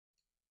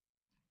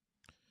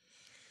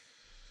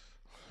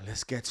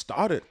Let's get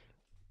started.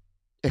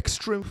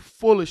 Extreme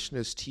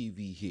Foolishness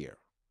TV here.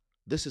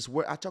 This is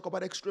where I talk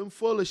about extreme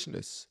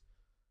foolishness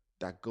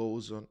that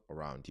goes on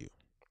around you.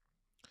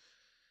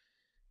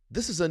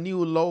 This is a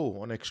new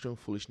low on Extreme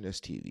Foolishness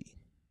TV.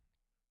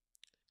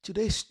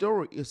 Today's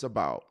story is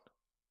about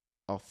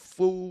a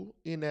fool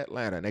in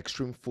Atlanta, an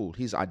extreme fool.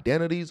 His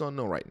identity is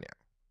unknown right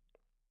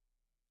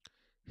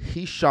now.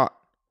 He shot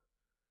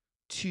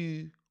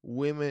two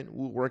women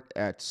who worked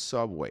at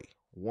Subway.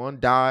 One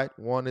died,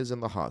 one is in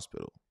the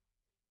hospital.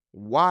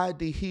 Why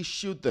did he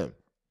shoot them?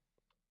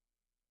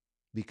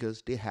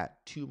 Because they had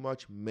too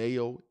much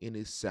mayo in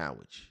his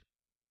sandwich.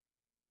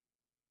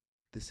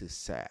 This is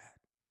sad.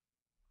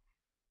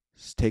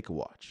 Let's take a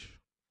watch.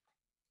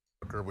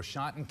 Worker was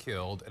shot and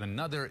killed, and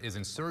another is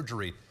in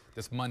surgery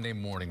this Monday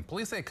morning.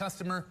 Police say a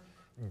customer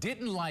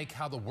didn't like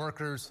how the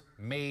workers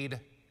made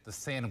the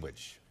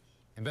sandwich.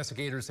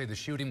 Investigators say the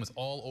shooting was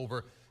all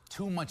over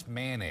too much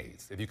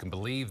mayonnaise, if you can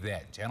believe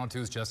that. Channel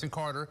 2's Justin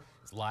Carter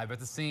is live at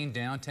the scene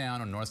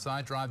downtown on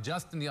Northside Drive.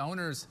 Justin, the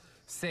owners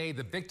say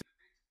the victim.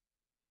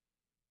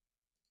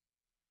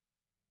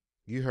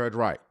 You heard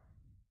right.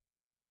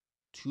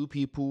 Two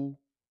people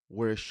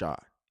were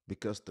shot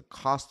because the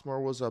customer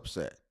was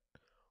upset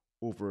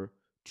over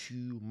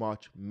too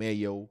much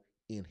mayo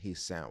in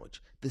his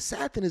sandwich. The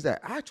sad thing is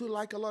that I actually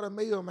like a lot of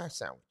mayo in my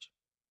sandwich.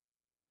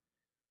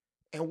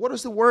 And what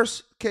is the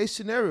worst case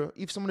scenario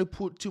if somebody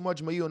put too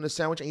much mayo in the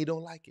sandwich and you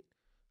don't like it?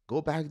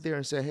 Go back there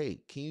and say,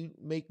 hey, can you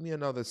make me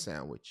another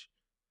sandwich?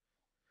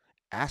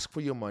 Ask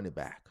for your money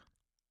back.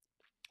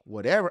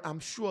 Whatever, I'm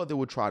sure they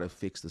will try to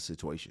fix the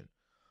situation.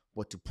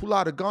 But to pull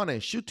out a gun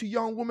and shoot two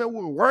young women who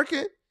were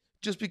working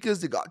just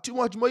because they got too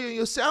much mayo in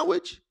your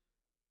sandwich?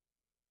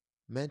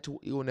 Mental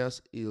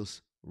illness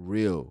is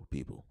real,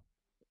 people.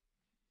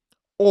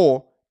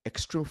 Or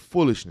extreme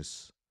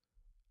foolishness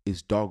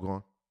is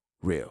doggone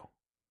real.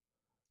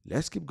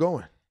 Let's keep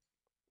going.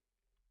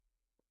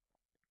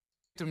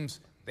 Victims,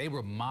 they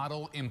were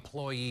model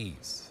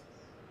employees.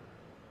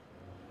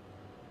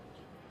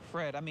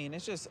 Fred, I mean,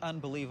 it's just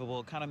unbelievable.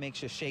 It kind of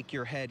makes you shake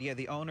your head. Yeah,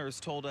 the owners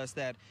told us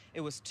that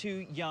it was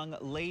two young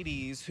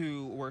ladies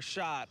who were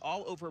shot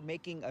all over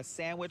making a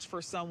sandwich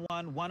for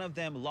someone. One of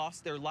them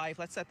lost their life.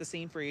 Let's set the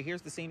scene for you.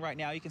 Here's the scene right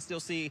now. You can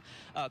still see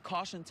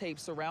caution tape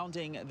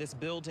surrounding this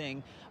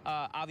building.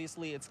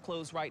 Obviously, it's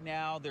closed right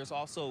now. There's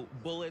also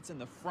bullets in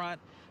the front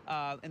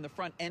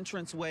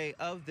entranceway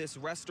of this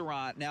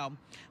restaurant. Now,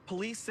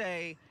 police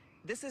say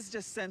this is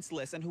just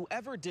senseless, and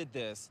whoever did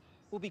this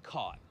will be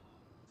caught.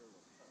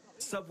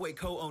 Subway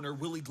co-owner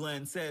Willie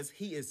Glenn says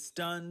he is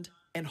stunned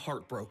and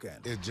heartbroken.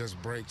 It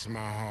just breaks my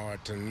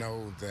heart to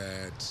know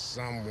that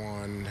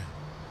someone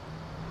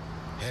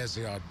has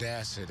the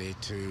audacity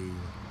to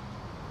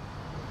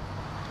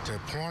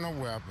point a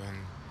weapon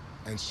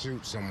and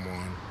shoot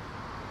someone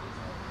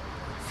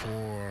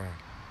for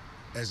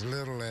as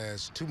little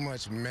as too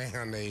much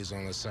mayonnaise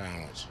on a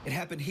sandwich. It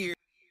happened here.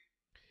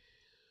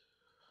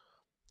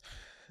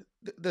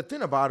 The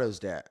thing about it is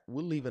that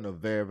we live in a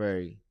very,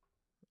 very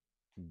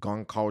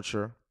gun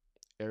culture.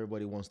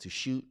 Everybody wants to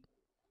shoot.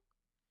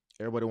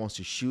 Everybody wants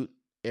to shoot.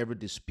 Every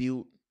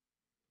dispute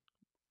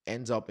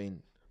ends up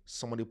in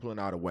somebody pulling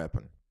out a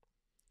weapon.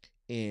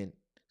 And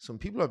some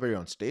people are very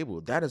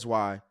unstable. That is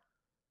why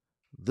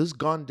this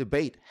gun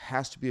debate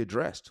has to be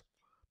addressed.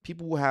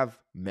 People who have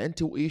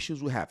mental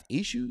issues, who have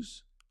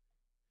issues,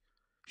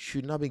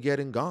 should not be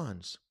getting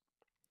guns.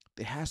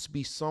 There has to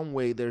be some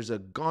way. There's a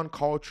gun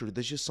culture.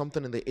 There's just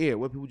something in the air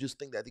where people just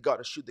think that they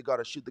gotta shoot, they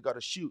gotta shoot, they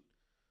gotta shoot.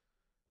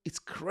 It's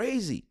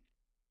crazy.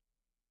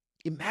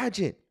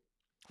 Imagine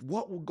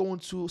what would go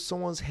into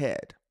someone's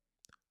head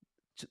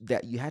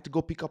that you had to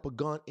go pick up a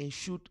gun and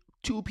shoot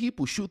two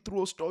people, shoot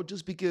through a store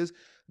just because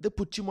they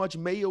put too much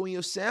mayo in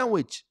your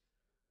sandwich.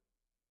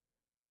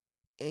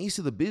 And you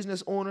see the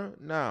business owner,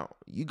 now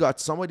you got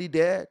somebody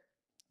dead,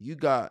 you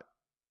got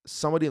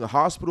somebody in the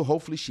hospital,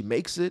 hopefully she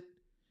makes it.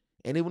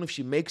 And even if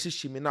she makes it,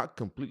 she may not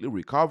completely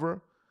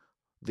recover.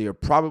 They're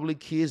probably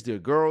kids, they're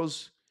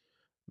girls,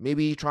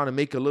 maybe trying to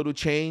make a little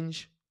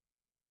change.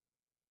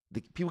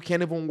 The people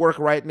can't even work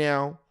right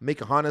now, make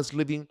a honest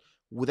living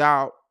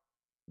without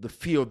the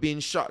fear of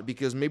being shot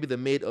because maybe they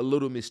made a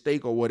little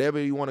mistake or whatever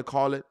you want to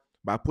call it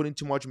by putting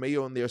too much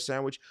mayo in their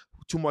sandwich,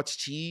 too much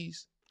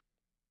cheese.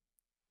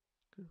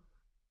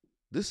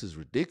 This is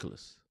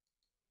ridiculous.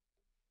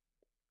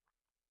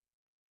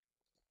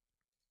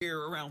 Here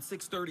around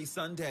 6:30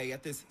 Sunday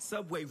at this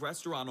Subway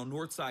restaurant on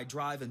Northside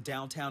Drive in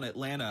downtown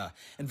Atlanta.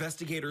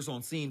 Investigators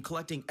on scene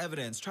collecting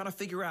evidence, trying to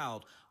figure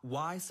out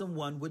why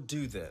someone would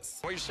do this.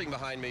 What you're seeing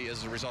behind me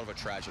is the result of a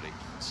tragedy,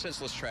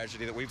 senseless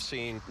tragedy that we've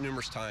seen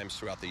numerous times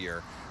throughout the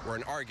year, where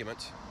an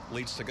argument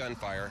leads to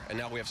gunfire, and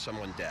now we have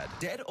someone dead.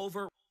 Dead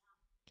over.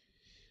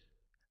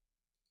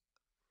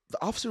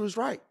 The officer was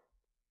right.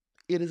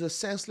 It is a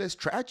senseless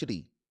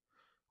tragedy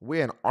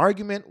where an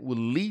argument will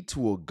lead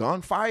to a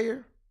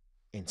gunfire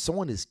and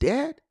someone is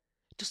dead.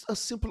 Just a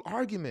simple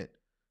argument.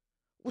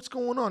 What's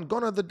going on?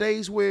 Gone are the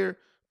days where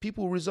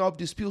people resolve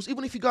disputes.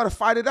 Even if you got to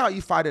fight it out,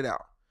 you fight it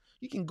out.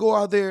 You can go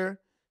out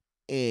there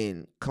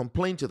and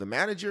complain to the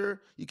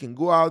manager. You can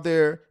go out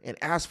there and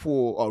ask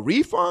for a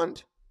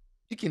refund.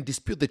 You can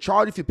dispute the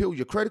charge if you pay with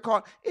your credit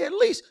card. At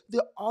least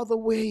there are other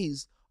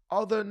ways,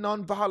 other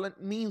nonviolent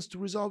means to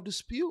resolve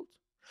dispute.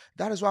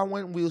 That is why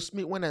when Will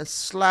Smith went and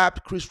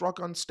slapped Chris Rock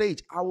on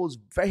stage, I was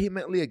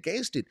vehemently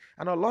against it.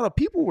 And a lot of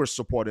people were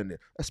supporting it,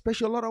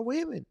 especially a lot of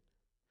women.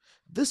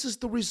 This is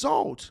the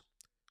result.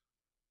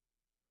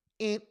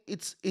 And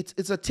it's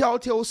a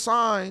telltale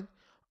sign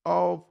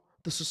of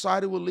the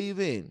society we live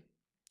in,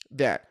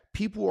 that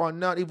people are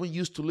not even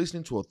used to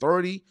listening to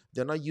authority.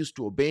 They're not used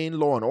to obeying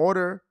law and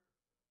order.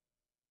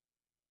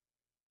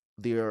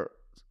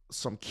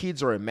 Some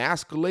kids are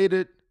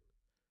emasculated.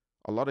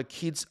 A lot of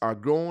kids are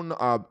grown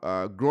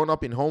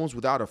up in homes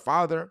without a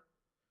father.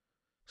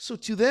 So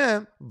to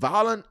them,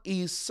 violence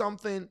is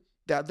something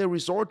that they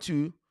resort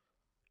to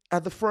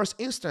at the first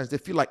instance. They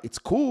feel like it's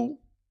cool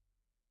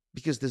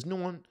because there's no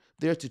one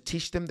there to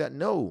teach them that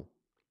no.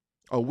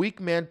 A weak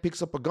man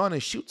picks up a gun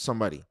and shoots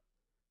somebody.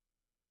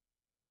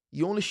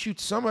 You only shoot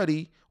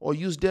somebody or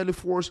use deadly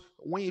force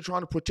when you're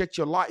trying to protect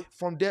your life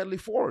from deadly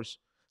force.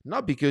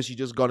 Not because you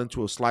just got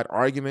into a slight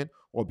argument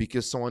or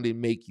because someone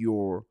didn't make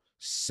your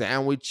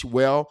sandwich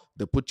well,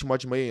 they put too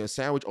much mayo in your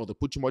sandwich or they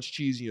put too much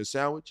cheese in your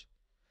sandwich.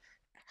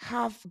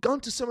 Have gone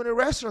to so many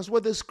restaurants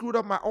where they screwed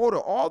up my order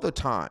all the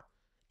time.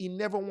 It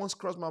never once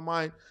crossed my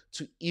mind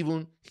to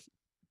even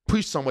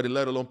push somebody,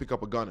 let alone pick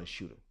up a gun and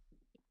shoot them.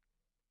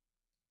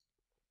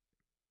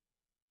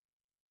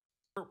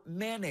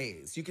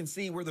 Mayonnaise. You can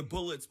see where the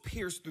bullets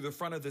pierced through the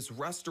front of this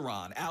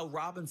restaurant. Al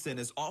Robinson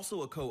is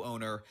also a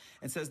co-owner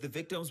and says the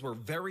victims were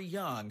very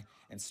young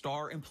and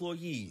Star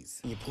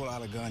employees. You pull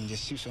out a gun and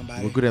just shoot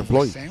somebody. We're good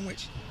employees.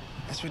 Sandwich?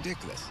 That's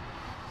ridiculous.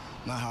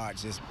 My heart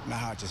just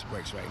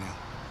breaks right now.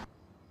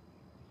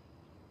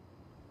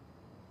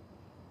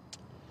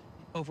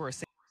 Over a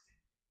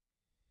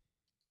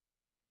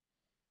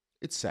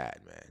It's sad,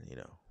 man. You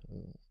know,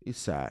 it's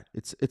sad.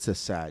 It's a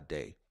sad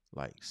day.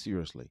 Like,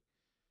 seriously.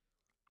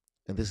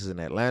 And this is in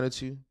Atlanta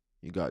too.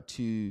 You got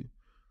two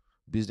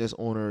business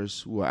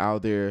owners who are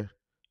out there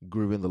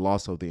grieving the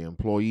loss of their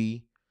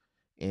employee,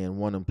 and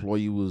one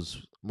employee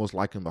was most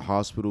likely in the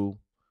hospital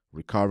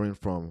recovering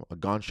from a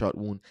gunshot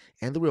wound.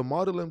 And there were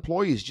model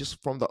employees,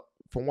 just from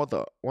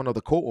what one of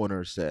the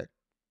co-owners said.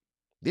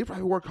 They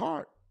probably worked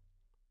hard.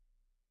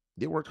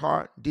 They worked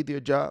hard, did their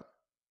job.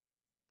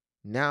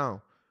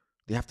 Now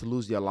they have to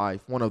lose their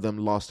life. One of them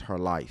lost her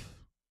life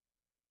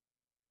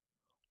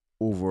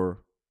over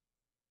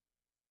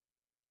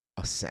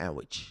a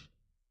sandwich.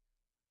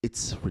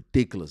 It's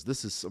ridiculous.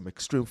 This is some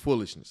extreme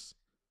foolishness.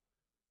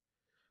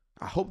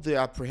 I hope they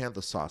apprehend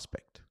the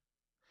suspect.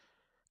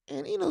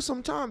 And you know,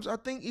 sometimes I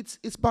think it's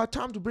about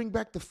time to bring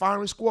back the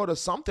firing squad or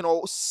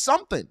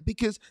something,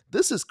 because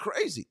this is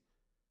crazy.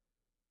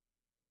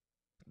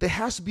 There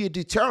has to be a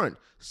deterrent.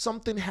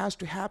 Something has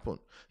to happen.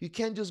 You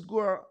can't just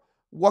go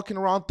walking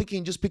around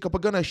thinking just pick up a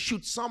gun and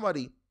shoot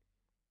somebody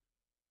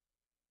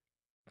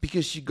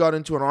because she got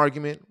into an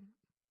argument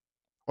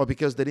or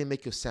because they didn't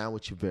make your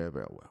sandwich very,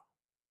 very well.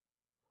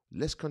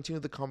 Let's continue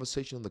the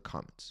conversation in the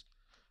comments.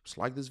 Just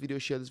like this video,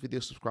 share this video,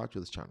 subscribe to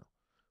this channel.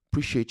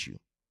 Appreciate you.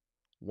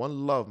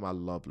 One love, my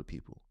lovely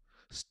people.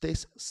 Stay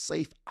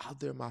safe out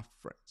there, my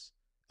friends.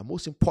 And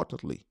most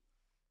importantly,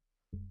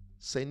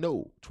 say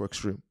no to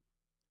extreme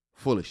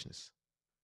foolishness.